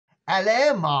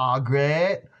Hello,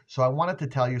 Margaret. So I wanted to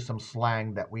tell you some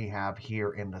slang that we have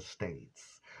here in the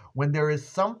States. When there is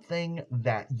something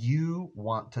that you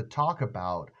want to talk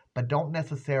about, but don't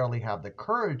necessarily have the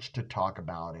courage to talk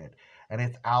about it, and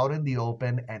it's out in the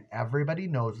open and everybody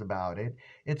knows about it,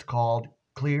 it's called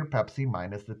clear Pepsi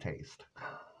minus the taste.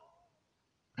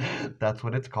 That's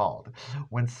what it's called.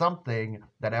 When something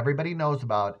that everybody knows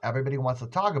about, everybody wants to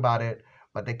talk about it,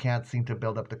 but they can't seem to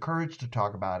build up the courage to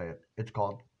talk about it, it's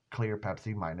called clear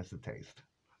Pepsi minus the taste.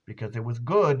 Because it was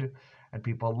good and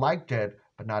people liked it,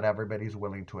 but not everybody's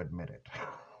willing to admit it.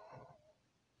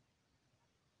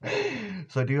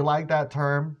 So do you like that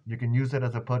term? You can use it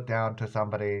as a put down to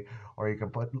somebody, or you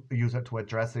can use it to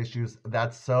address issues.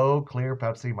 That's so clear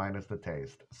Pepsi minus the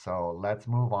taste. So let's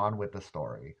move on with the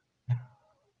story.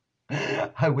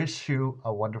 I wish you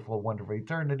a wonderful, wonderful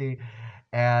eternity.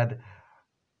 And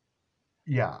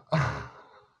yeah.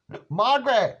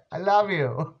 Margaret, I love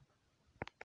you.